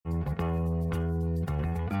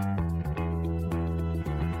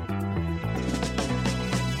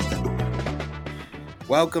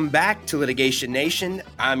Welcome back to Litigation Nation.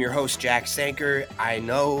 I'm your host, Jack Sanker. I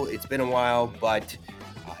know it's been a while, but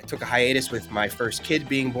I took a hiatus with my first kid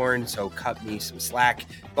being born, so cut me some slack.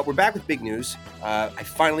 But we're back with big news. I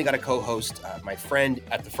finally got a co-host. My friend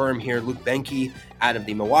at the firm here, Luke Benke, out of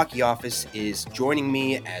the Milwaukee office, is joining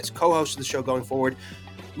me as co-host of the show going forward.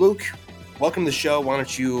 Luke, welcome to the show. Why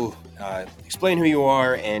don't you explain who you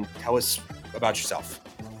are and tell us about yourself?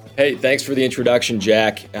 Hey, thanks for the introduction,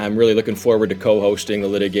 Jack. I'm really looking forward to co-hosting the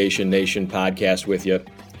Litigation Nation podcast with you.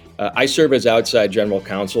 I serve as outside general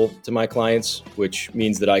counsel to my clients, which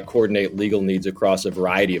means that I coordinate legal needs across a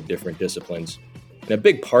variety of different disciplines. And a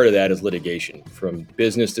big part of that is litigation, from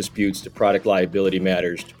business disputes to product liability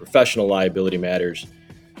matters to professional liability matters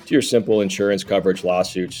to your simple insurance coverage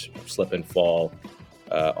lawsuits, slip and fall,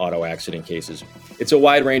 auto accident cases. It's a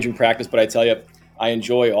wide-ranging practice, but I tell you, I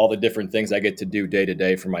enjoy all the different things I get to do day to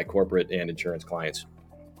day for my corporate and insurance clients.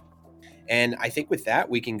 And I think with that,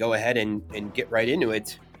 we can go ahead and get right into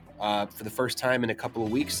it. For the first time in a couple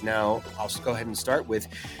of weeks now, I'll just go ahead and start with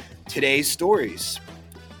today's stories.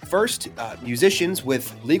 First, musicians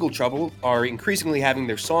with legal trouble are increasingly having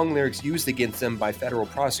their song lyrics used against them by federal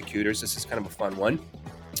prosecutors. This is kind of a fun one.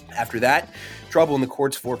 After that, trouble in the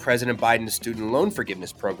courts for President Biden's student loan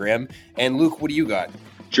forgiveness program. And Luke, what do you got?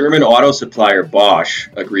 German auto supplier Bosch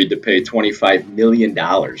agreed to pay $25 million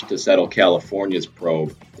to settle California's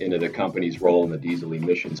probe into the company's role in the diesel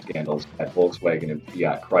emission scandals at Volkswagen and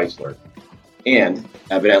Fiat Chrysler. And,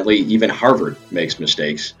 evidently, even Harvard makes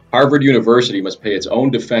mistakes. Harvard University must pay its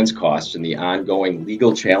own defense costs in the ongoing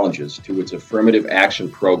legal challenges to its affirmative action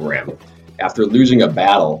program after losing a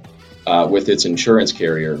battle with its insurance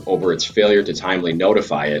carrier over its failure to timely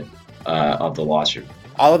notify it of the lawsuit.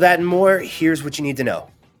 All of that and more, here's what you need to know.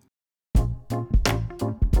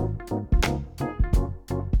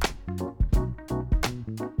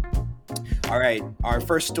 All right, our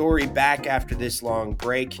first story back after this long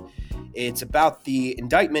break. It's about the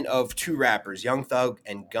indictment of two rappers, Young Thug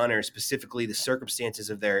and Gunna, specifically the circumstances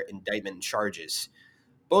of their indictment and charges.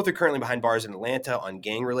 Both are currently behind bars in Atlanta on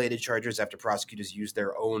gang-related charges after prosecutors used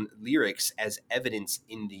their own lyrics as evidence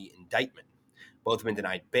in the indictment. Both have been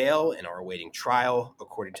denied bail and are awaiting trial,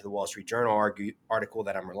 according to the Wall Street Journal article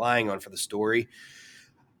that I'm relying on for the story.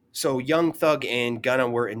 So Young Thug and Gunna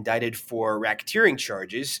were indicted for racketeering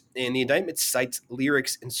charges, and the indictment cites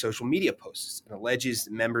lyrics in social media posts and alleges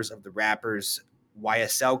members of the rappers'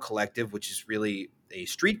 YSL collective, which is really a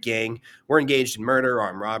street gang, were engaged in murder,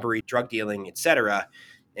 armed robbery, drug dealing, etc.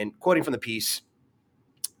 And quoting from the piece,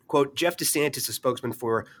 quote, Jeff DeSantis, a spokesman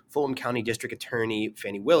for Fulton County District Attorney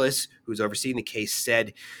Fannie Willis, who's overseeing the case,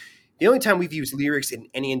 said, the only time we've used lyrics in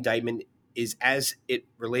any indictment is as it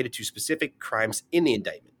related to specific crimes in the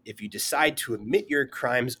indictment. If you decide to admit your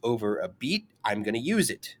crimes over a beat, I'm going to use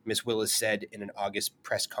it, Ms. Willis said in an August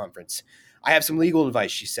press conference. I have some legal advice,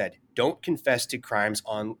 she said. Don't confess to crimes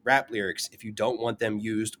on rap lyrics if you don't want them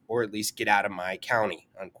used, or at least get out of my county,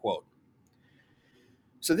 unquote.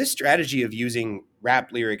 So this strategy of using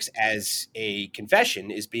rap lyrics as a confession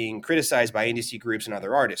is being criticized by industry groups and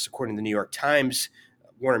other artists. According to the New York Times,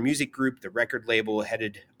 Warner Music Group, the record label,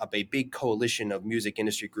 headed up a big coalition of music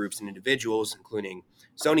industry groups and individuals, including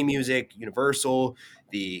Sony Music, Universal,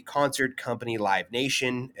 the concert company Live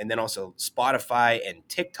Nation, and then also Spotify and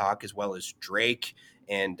TikTok, as well as Drake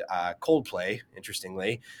and Coldplay,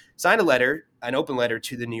 interestingly, signed an open letter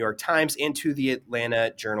to the New York Times and to the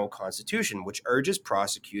Atlanta Journal-Constitution, which urges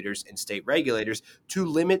prosecutors and state regulators to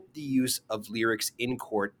limit the use of lyrics in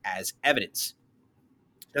court as evidence.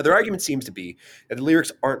 Now, their argument seems to be that the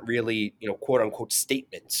lyrics aren't really, quote unquote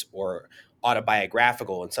statements or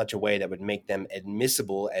autobiographical in such a way that would make them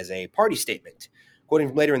admissible as a party statement. Quoting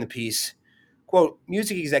from later in the piece, quote,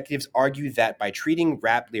 music executives argue that by treating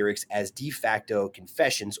rap lyrics as de facto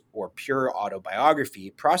confessions or pure autobiography,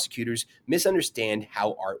 prosecutors misunderstand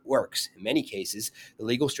how art works. In many cases, the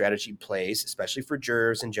legal strategy plays, especially for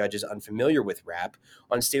jurors and judges unfamiliar with rap,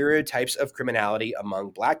 on stereotypes of criminality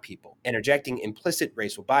among Black people, interjecting implicit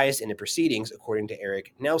racial bias into proceedings, according to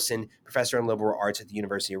Eric Nelson, professor in liberal arts at the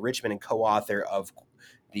University of Richmond and co-author of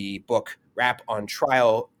the book Rap on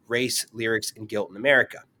Trial, Race, Lyrics, and Guilt in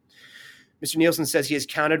America. Mr. Nielsen says he has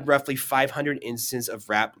counted roughly 500 instances of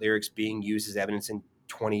rap lyrics being used as evidence in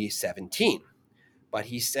 2017. But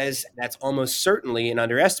he says that's almost certainly an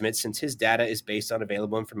underestimate since his data is based on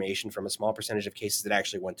available information from a small percentage of cases that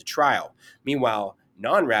actually went to trial. Meanwhile,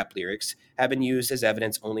 non-rap lyrics have been used as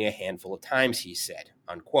evidence only a handful of times, he said,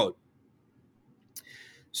 unquote.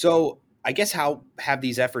 So I guess how have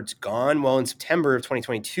these efforts gone? Well, in September of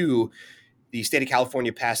 2022, The state of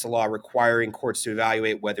California passed a law requiring courts to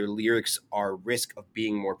evaluate whether lyrics are risk of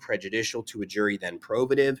being more prejudicial to a jury than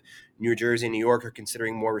probative. New Jersey and New York are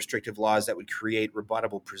considering more restrictive laws that would create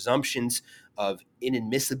rebuttable presumptions of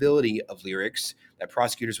inadmissibility of lyrics that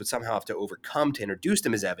prosecutors would somehow have to overcome to introduce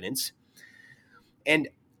them as evidence. And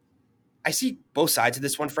I see both sides of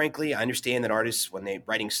this one, frankly. I understand that artists, when they're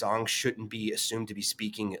writing songs, shouldn't be assumed to be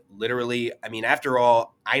speaking literally. I mean, after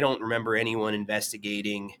all, I don't remember anyone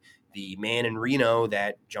investigating the man in Reno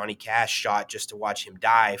that Johnny Cash shot just to watch him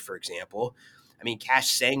die, for example. I mean, Cash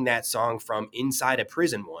sang that song from inside a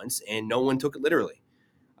prison once, and no one took it literally.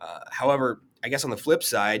 However, I guess on the flip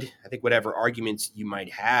side, I think whatever arguments you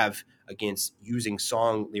might have against using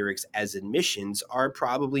song lyrics as admissions are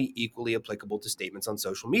probably equally applicable to statements on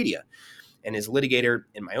social media. And as a litigator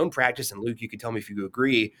in my own practice, and Luke, you can tell me if you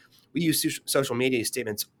agree, we use social media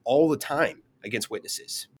statements all the time against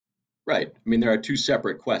witnesses. Right. I mean, there are two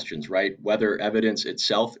separate questions, right? Whether evidence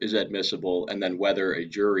itself is admissible, and then whether a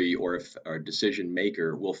jury or a decision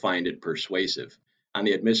maker will find it persuasive. On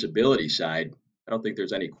the admissibility side, I don't think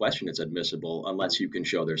there's any question it's admissible unless you can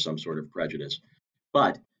show there's some sort of prejudice.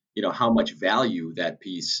 But, how much value that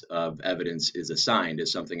piece of evidence is assigned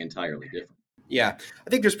is something entirely different. Yeah, I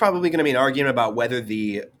think there's probably going to be an argument about whether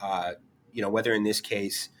whether in this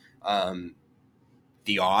case,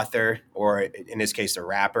 the author, or in this case, the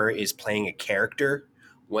rapper, is playing a character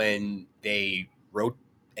when they wrote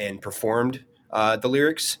and performed the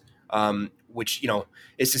lyrics, which,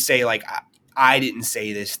 is to say, like, I didn't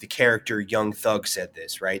say this, the character Young Thug said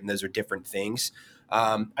this, right? And those are different things.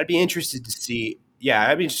 I'd be interested to see,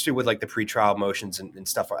 I'd be interested with like the pretrial motions and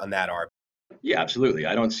stuff on that are. Yeah, absolutely.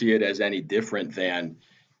 I don't see it as any different than,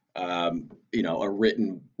 a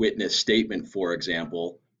written witness statement, for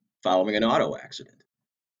example, following an auto accident.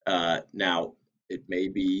 Now, it may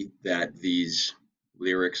be that these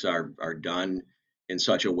lyrics are done in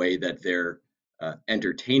such a way that they're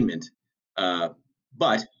entertainment,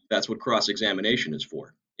 but that's what cross-examination is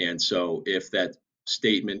for. And so, if that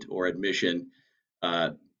statement or admission,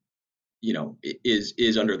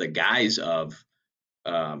 is under the guise of,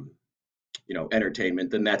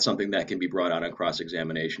 entertainment, then that's something that can be brought out on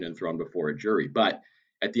cross-examination and thrown before a jury. But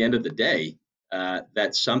at the end of the day,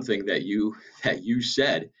 that's something that you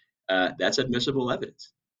said. That's admissible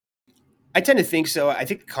evidence. I tend to think so. I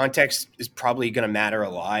think the context is probably going to matter a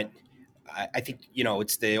lot. I think,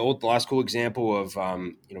 it's the old law school example of,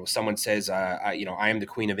 someone says, I am the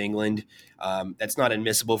Queen of England. That's not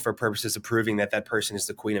admissible for purposes of proving that that person is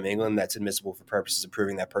the Queen of England. That's admissible for purposes of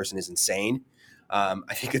proving that person is insane.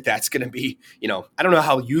 I think that that's going to be, I don't know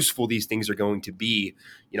how useful these things are going to be,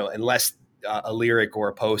 unless a lyric or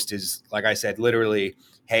a post is, like I said, literally,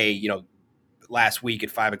 hey, last week at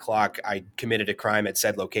 5 o'clock, I committed a crime at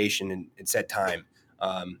said location and at said time.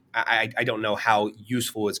 I don't know how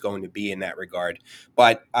useful it's going to be in that regard,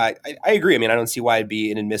 but I agree. I mean, I don't see why it'd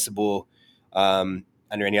be inadmissible under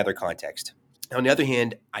any other context. On the other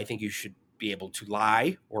hand, I think you should be able to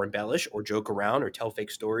lie or embellish or joke around or tell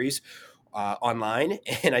fake stories online.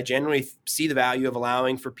 And I generally see the value of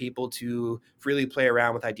allowing for people to freely play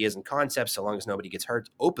around with ideas and concepts so long as nobody gets hurt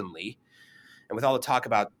openly. And with all the talk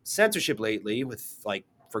about censorship lately, with, like,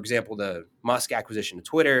 for example, the Musk acquisition of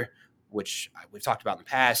Twitter, which we've talked about in the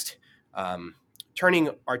past, turning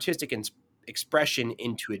artistic expression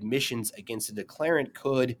into admissions against a declarant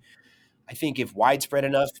could, I think, if widespread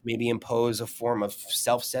enough, maybe impose a form of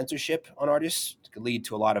self-censorship on artists. It could lead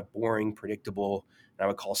to a lot of boring, predictable, and I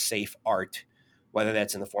would call safe art, whether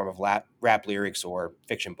that's in the form of rap lyrics or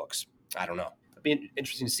fiction books. I don't know. It'd be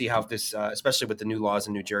interesting to see how this, especially with the new laws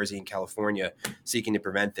in New Jersey and California seeking to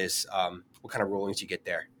prevent this, what kind of rulings you get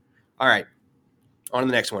there. All right, on to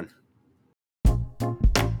the next one.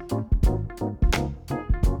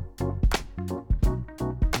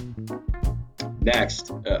 Next,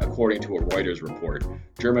 according to a Reuters report,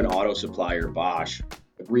 German auto supplier Bosch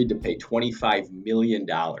agreed to pay $25 million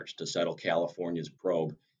to settle California's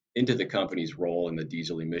probe into the company's role in the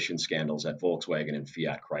diesel emission scandals at Volkswagen and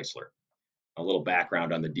Fiat Chrysler. A little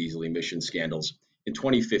background on the diesel emission scandals. In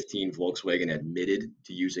 2015, Volkswagen admitted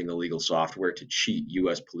to using illegal software to cheat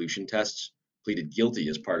U.S. pollution tests, pleaded guilty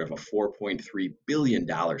as part of a $4.3 billion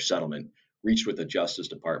settlement reached with the Justice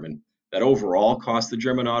Department that overall cost the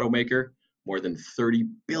German automaker more than $30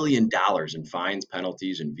 billion in fines,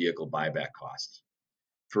 penalties, and vehicle buyback costs.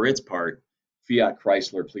 For its part, Fiat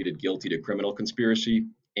Chrysler pleaded guilty to criminal conspiracy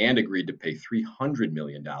and agreed to pay $300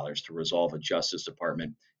 million to resolve a Justice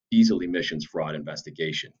Department diesel emissions fraud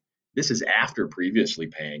investigation. This is after previously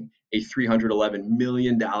paying a $311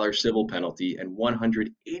 million civil penalty and $183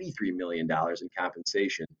 million in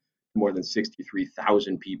compensation to more than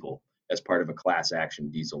 63,000 people as part of a class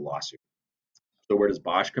action diesel lawsuit. So where does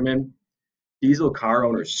Bosch come in? Diesel car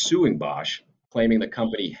owners suing Bosch, claiming the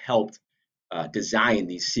company helped design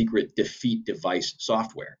the secret defeat device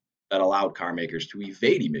software that allowed car makers to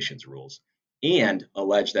evade emissions rules, and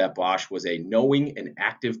allege that Bosch was a knowing and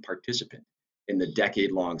active participant in the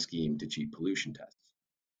decade-long scheme to cheat pollution tests.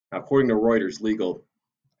 Now, according to Reuters Legal,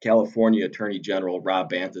 California Attorney General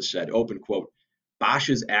Rob Bantha said, open quote,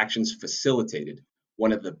 Bosch's actions facilitated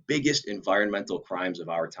one of the biggest environmental crimes of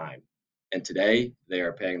our time, and today they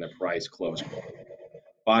are paying the price, close quote.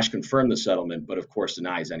 Bosch confirmed the settlement, but of course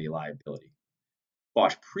denies any liability.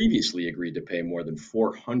 Bosch previously agreed to pay more than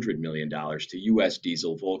 $400 million to U.S.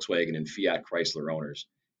 diesel, Volkswagen, and Fiat Chrysler owners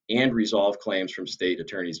and resolve claims from state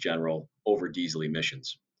attorneys general over diesel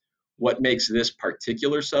emissions. What makes this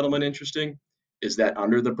particular settlement interesting is that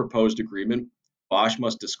under the proposed agreement, Bosch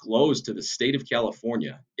must disclose to the state of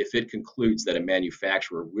California if it concludes that a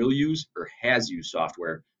manufacturer will use or has used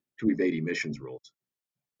software to evade emissions rules.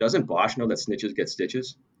 Doesn't Bosch know that snitches get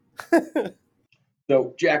stitches?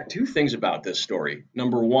 So, Jack, two things about this story.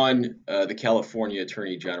 Number one, the California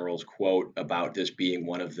Attorney General's quote about this being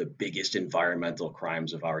one of the biggest environmental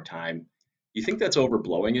crimes of our time. You think that's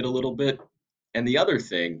overblowing it a little bit? And the other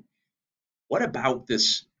thing, what about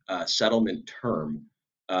this settlement term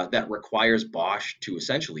that requires Bosch to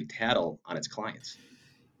essentially tattle on its clients?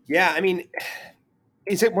 Yeah, I mean,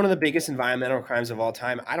 is it one of the biggest environmental crimes of all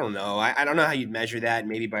time? I don't know. I don't know how you'd measure that.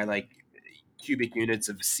 Maybe by like cubic units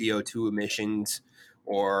of CO2 emissions,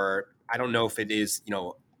 or I don't know if it is,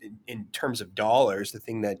 in terms of dollars. The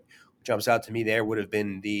thing that jumps out to me there would have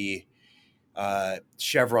been the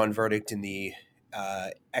Chevron verdict in the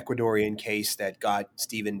Ecuadorian case that got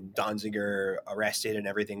Steven Donziger arrested and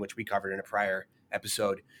everything, which we covered in a prior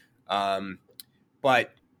episode.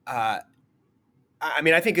 But I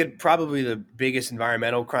mean, I think probably the biggest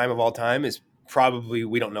environmental crime of all time is probably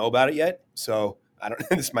we don't know about it yet. So I don't.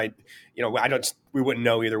 This might, I don't. We wouldn't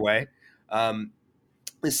know either way. Um,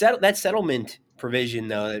 that settlement provision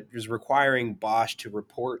though, that is requiring Bosch to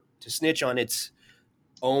snitch on its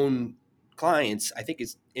own clients, I think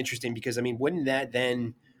is interesting because I mean, wouldn't that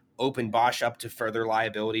then open Bosch up to further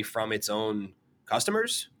liability from its own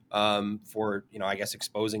customers for I guess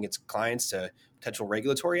exposing its clients to potential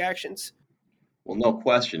regulatory actions? Well, no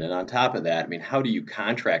question. And on top of that, I mean, how do you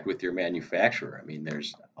contract with your manufacturer? I mean,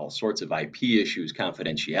 there's all sorts of IP issues,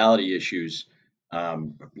 confidentiality issues,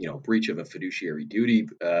 breach of a fiduciary duty,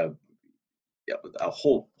 a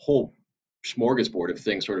whole smorgasbord of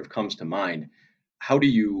things sort of comes to mind. How do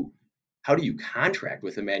you contract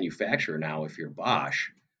with a manufacturer now if you're Bosch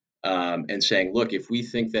and saying, look, if we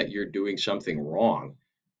think that you're doing something wrong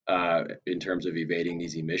in terms of evading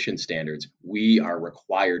these emission standards, we are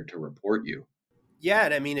required to report you. Yeah,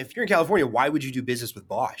 and I mean, if you're in California, why would you do business with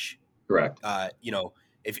Bosch? Correct.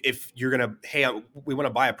 If you're gonna, hey, we want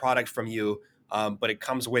to buy a product from you, but it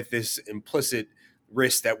comes with this implicit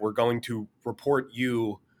risk that we're going to report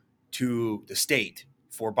you to the state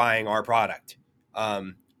for buying our product.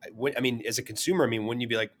 I mean, as a consumer, I mean, wouldn't you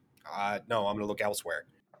be like, no, I'm going to look elsewhere?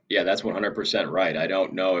 Yeah, that's 100% right. I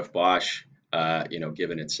don't know if Bosch,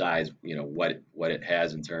 given its size, what it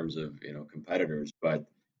has in terms of competitors, but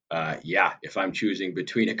yeah, if I'm choosing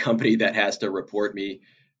between a company that has to report me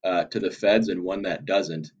to the feds and one that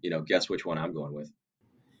doesn't, guess which one I'm going with.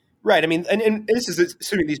 Right. I mean, and this is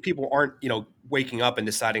assuming these people aren't, waking up and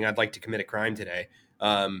deciding I'd like to commit a crime today.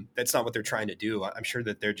 That's not what they're trying to do. I'm sure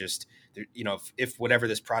that if whatever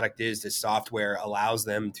this product is, this software allows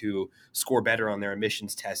them to score better on their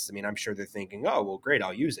emissions tests. I mean, I'm sure they're thinking, oh, well, great,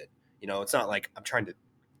 I'll use it. It's not like I'm trying to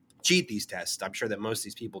cheat these tests. I'm sure that most of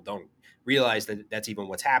these people don't realize that that's even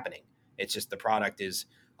what's happening. It's just the product is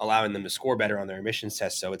allowing them to score better on their emissions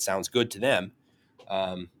tests. So it sounds good to them.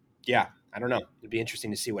 Yeah, I don't know. It'd be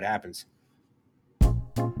interesting to see what happens.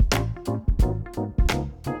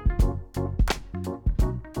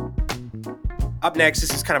 Up next,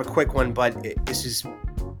 this is kind of a quick one, but this is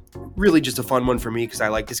really just a fun one for me because I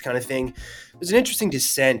like this kind of thing. There's an interesting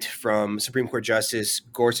dissent from Supreme Court Justice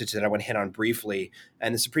Gorsuch that I want to hit on briefly.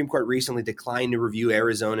 And the Supreme Court recently declined to review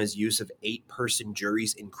Arizona's use of 8-person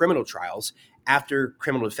juries in criminal trials after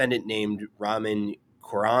criminal defendant named Ramin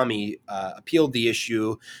Khorrami appealed the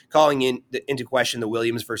issue, calling into question the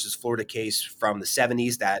Williams versus Florida case from the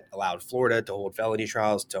 70s that allowed Florida to hold felony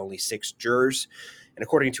trials to only 6 jurors. And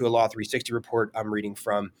according to a Law 360 report I'm reading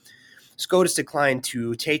from, SCOTUS declined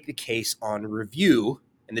to take the case on review,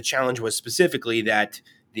 and the challenge was specifically that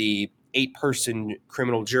the 8-person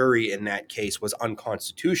criminal jury in that case was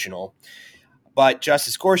unconstitutional. But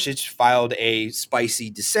Justice Gorsuch filed a spicy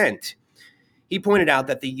dissent. He pointed out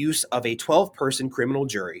that the use of a 12-person criminal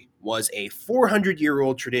jury was a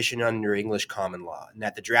 400-year-old tradition under English common law, and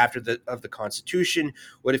that the draft of the Constitution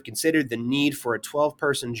would have considered the need for a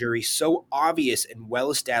 12-person jury so obvious and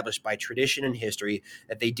well established by tradition and history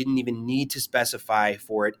that they didn't even need to specify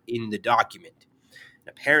for it in the document.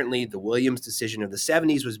 Apparently, the Williams decision of the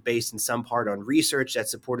 70s was based in some part on research that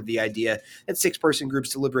supported the idea that 6-person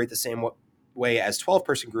groups deliberate the same way as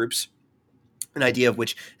 12-person groups, an idea of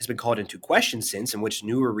which has been called into question since, and which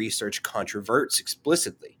newer research controverts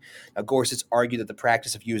explicitly. Now, Gorsuch argued that the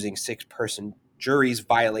practice of using 6-person juries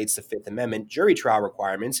violates the Fifth Amendment jury trial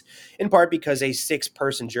requirements, in part because a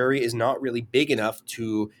 6-person jury is not really big enough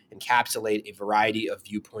to encapsulate a variety of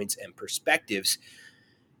viewpoints and perspectives.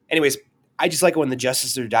 Anyways, I just like it when the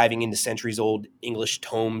justices are diving into centuries-old English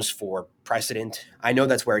tomes for precedent. I know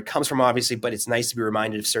that's where it comes from, obviously, but it's nice to be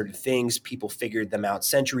reminded of certain things. People figured them out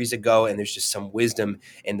centuries ago, and there's just some wisdom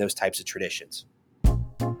in those types of traditions. All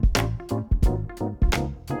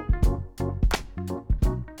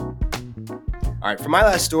right, for my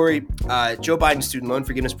last story, Joe Biden's student loan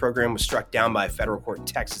forgiveness program was struck down by a federal court in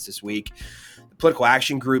Texas this week. The political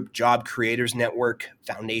action group Job Creators Network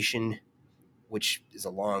Foundation, which is a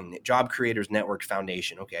long Job Creators Network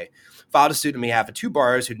Foundation, filed a suit on behalf of 2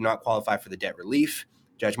 borrowers who did not qualify for the debt relief.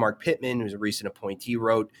 Judge Mark Pittman, who's a recent appointee,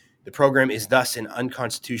 wrote, "The program is thus an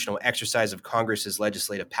unconstitutional exercise of Congress's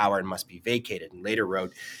legislative power and must be vacated," and later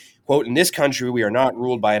wrote, quote, "In this country, we are not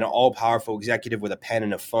ruled by an all-powerful executive with a pen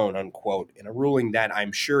and a phone," unquote, in a ruling that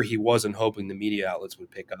I'm sure he wasn't hoping the media outlets would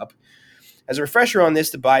pick up. As a refresher on this,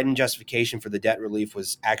 the Biden justification for the debt relief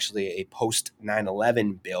was actually a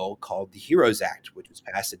post-9/11 bill called the HEROES Act, which was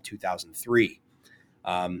passed in 2003.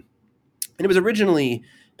 And it was originally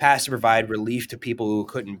passed to provide relief to people who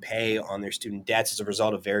couldn't pay on their student debts as a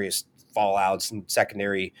result of various fallouts and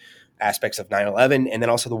secondary aspects of 9/11, and then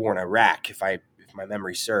also the war in Iraq, if my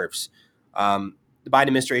memory serves. The Biden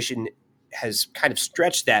administration has kind of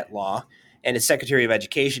stretched that law, and its Secretary of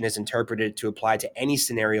Education has interpreted it to apply to any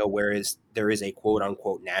scenario where there is a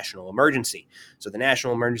quote-unquote national emergency. So the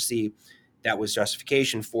national emergency that was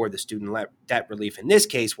justification for the student debt relief in this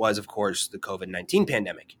case was, of course, the COVID-19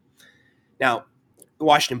 pandemic. Now, the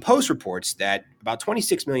Washington Post reports that about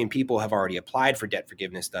 26 million people have already applied for debt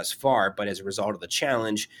forgiveness thus far, but as a result of the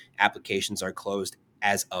challenge, applications are closed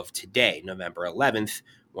as of today, November 11th,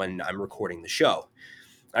 when I'm recording the show.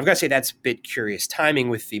 I've got to say that's a bit curious timing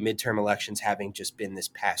with the midterm elections having just been this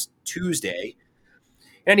past Tuesday.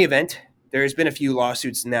 In any event, there's been a few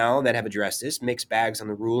lawsuits now that have addressed this, mixed bags on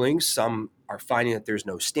the rulings. Some are finding that there's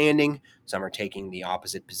no standing. Some are taking the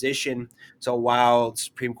opposite position. So while the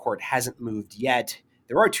Supreme Court hasn't moved yet,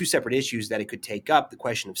 there are 2 separate issues that it could take up: the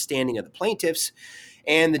question of standing of the plaintiffs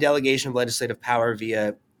and the delegation of legislative power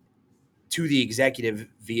to the executive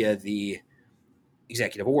via the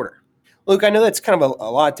executive order. Luke, I know that's kind of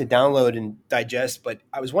a lot to download and digest, but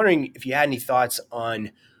I was wondering if you had any thoughts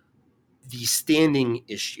on the standing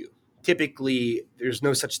issue. Typically, there's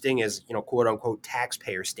no such thing as, quote unquote,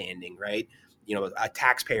 taxpayer standing, right? A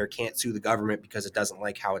taxpayer can't sue the government because it doesn't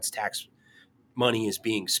like how its tax money is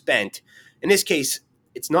being spent. In this case,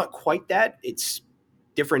 it's not quite that. It's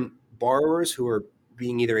different borrowers who are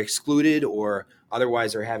being either excluded or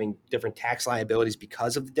otherwise are having different tax liabilities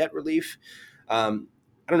because of the debt relief.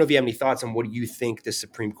 I don't know if you have any thoughts on what you think the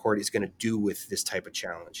Supreme Court is going to do with this type of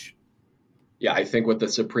challenge. Yeah, I think what the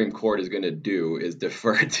Supreme Court is going to do is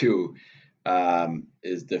defer to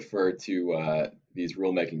these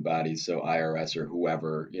rulemaking bodies, so IRS or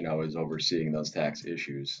whoever is overseeing those tax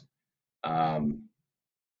issues. Isn't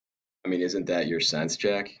that your sense,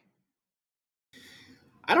 Jack?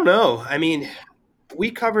 I don't know.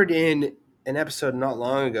 We covered in an episode not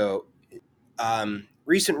long ago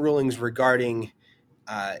recent rulings regarding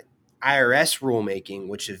IRS rulemaking,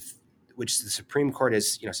 which the Supreme Court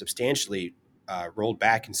has substantially rolled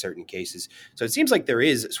back in certain cases. So it seems like there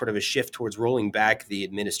is sort of a shift towards rolling back the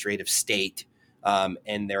administrative state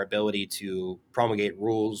and their ability to promulgate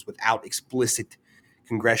rules without explicit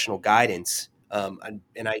congressional guidance.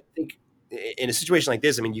 And I think in a situation like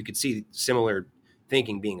this, you could see similar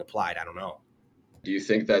thinking being applied. I don't know. Do you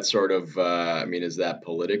think that sort of, is that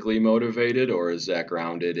politically motivated, or is that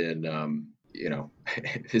grounded in,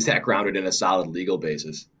 is that grounded in a solid legal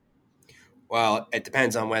basis? Well, it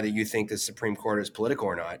depends on whether you think the Supreme Court is political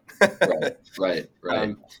or not. Right.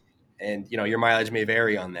 And your mileage may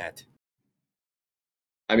vary on that.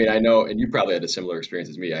 I know, and you probably had a similar experience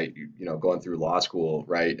as me. Going through law school,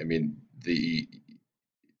 right? The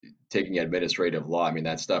taking administrative law,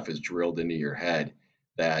 that stuff is drilled into your head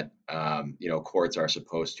that, courts are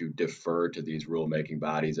supposed to defer to these rulemaking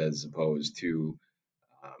bodies as opposed to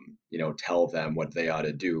tell them what they ought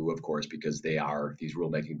to do, of course, because these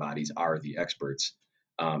rulemaking bodies are the experts.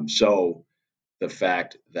 So the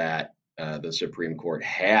fact that the Supreme Court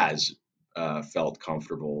has felt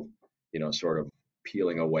comfortable, sort of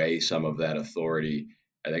peeling away some of that authority,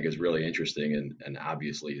 I think is really interesting, and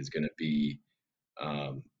obviously is going to be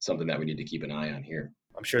something that we need to keep an eye on here.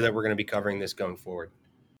 I'm sure that we're going to be covering this going forward.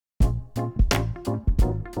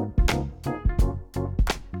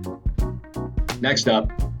 Next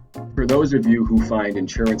up, for those of you who find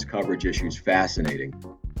insurance coverage issues fascinating,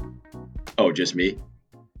 oh, just me?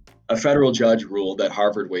 A federal judge ruled that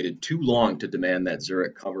Harvard waited too long to demand that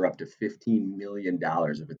Zurich cover up to $15 million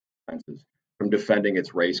of its expenses from defending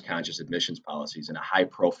its race-conscious admissions policies in a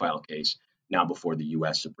high-profile case now before the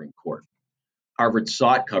U.S. Supreme Court. Harvard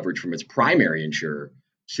sought coverage from its primary insurer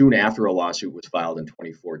soon after a lawsuit was filed in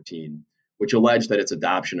 2014, which alleged that its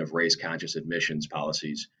adoption of race-conscious admissions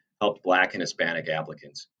policies helped Black and Hispanic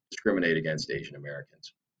applicants discriminate against Asian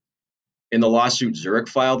Americans. In the lawsuit Zurich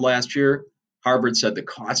filed last year, Harvard said the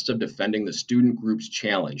costs of defending the student group's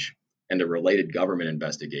challenge and a related government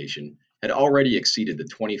investigation had already exceeded the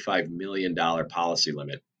 $25 million policy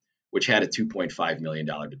limit, which had a $2.5 million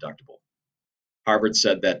deductible. Harvard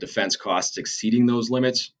said that defense costs exceeding those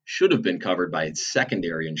limits should have been covered by its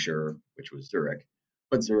secondary insurer, which was Zurich,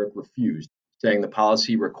 but Zurich refused, saying the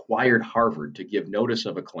policy required Harvard to give notice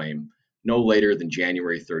of a claim no later than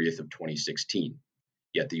January 30th of 2016.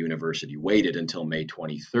 Yet the university waited until May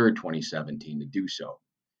 23rd, 2017 to do so.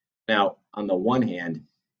 Now, on the one hand,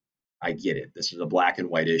 I get it. This is a black and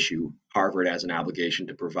white issue. Harvard has an obligation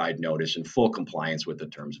to provide notice in full compliance with the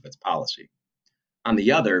terms of its policy. On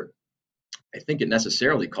the other, I think it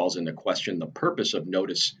necessarily calls into question the purpose of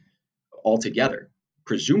notice altogether.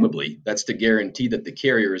 Presumably, that's to guarantee that the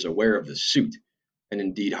carrier is aware of the suit. And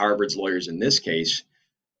indeed, Harvard's lawyers in this case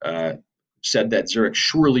said that Zurich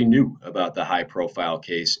surely knew about the high-profile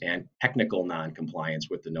case, and technical non-compliance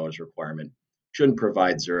with the notice requirement shouldn't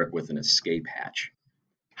provide Zurich with an escape hatch.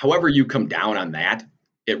 However you come down on that,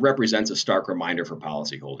 it represents a stark reminder for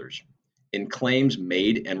policyholders. In claims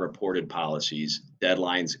made and reported policies,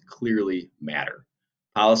 deadlines clearly matter.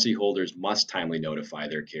 Policyholders must timely notify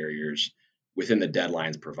their carriers within the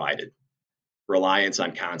deadlines provided. Reliance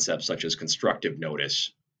on concepts such as constructive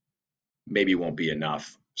notice maybe won't be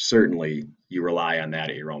enough. Certainly, you rely on that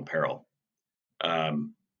at your own peril.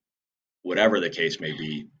 Whatever the case may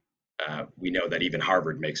be, we know that even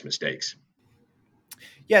Harvard makes mistakes.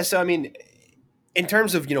 Yeah, so I mean, in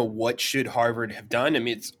terms of what should Harvard have done, I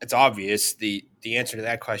mean it's obvious. The answer to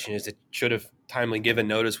that question is it should have timely given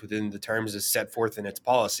notice within the terms as set forth in its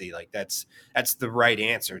policy. Like that's the right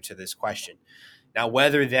answer to this question. Now,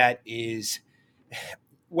 whether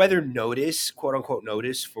notice, quote unquote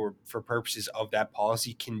notice for purposes of that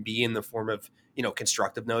policy can be in the form of,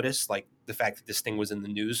 constructive notice, like the fact that this thing was in the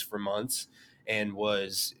news for months and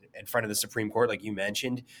was in front of the Supreme Court, like you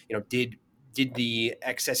mentioned, did the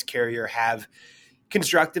excess carrier have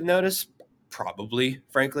constructive notice? Probably,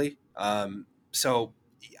 frankly. So,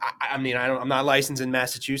 I mean, I'm not licensed in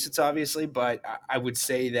Massachusetts, obviously, but I would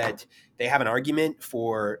say that they have an argument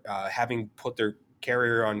for having put their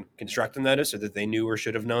carrier on constructive notice, or that they knew or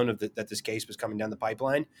should have known that this case was coming down the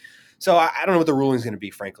pipeline. So I don't know what the ruling is going to be,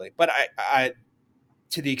 frankly. But I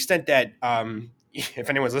to the extent that if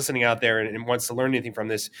anyone's listening out there and wants to learn anything from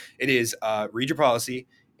this, it is read your policy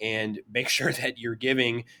and make sure that you're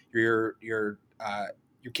giving your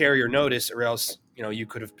carrier notice, or else you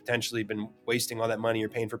could have potentially been wasting all that money you're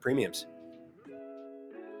paying for premiums.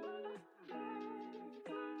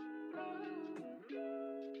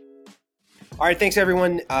 All right, thanks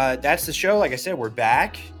everyone. That's the show. Like I said, we're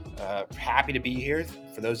back. Happy to be here.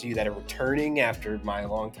 For those of you that are returning after my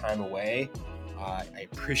long time away, I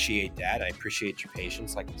appreciate that. I appreciate your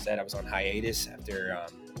patience. Like I said, I was on hiatus after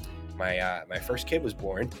my first kid was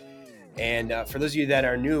born. And for those of you that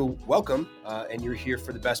are new, welcome. And you're here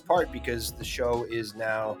for the best part, because the show is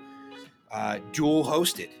now dual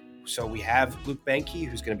hosted. So we have Luke Benke,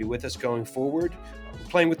 who's going to be with us going forward. We're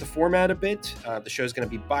playing with the format a bit. The show is going to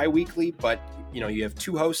be bi-weekly, but you have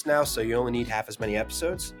two hosts now, so you only need half as many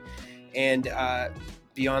episodes. And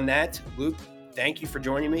beyond that, Luke, thank you for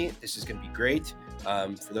joining me. This is going to be great.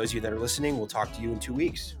 For those of you that are listening, we'll talk to you in 2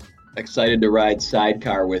 weeks. Excited to ride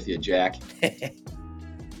sidecar with you, Jack.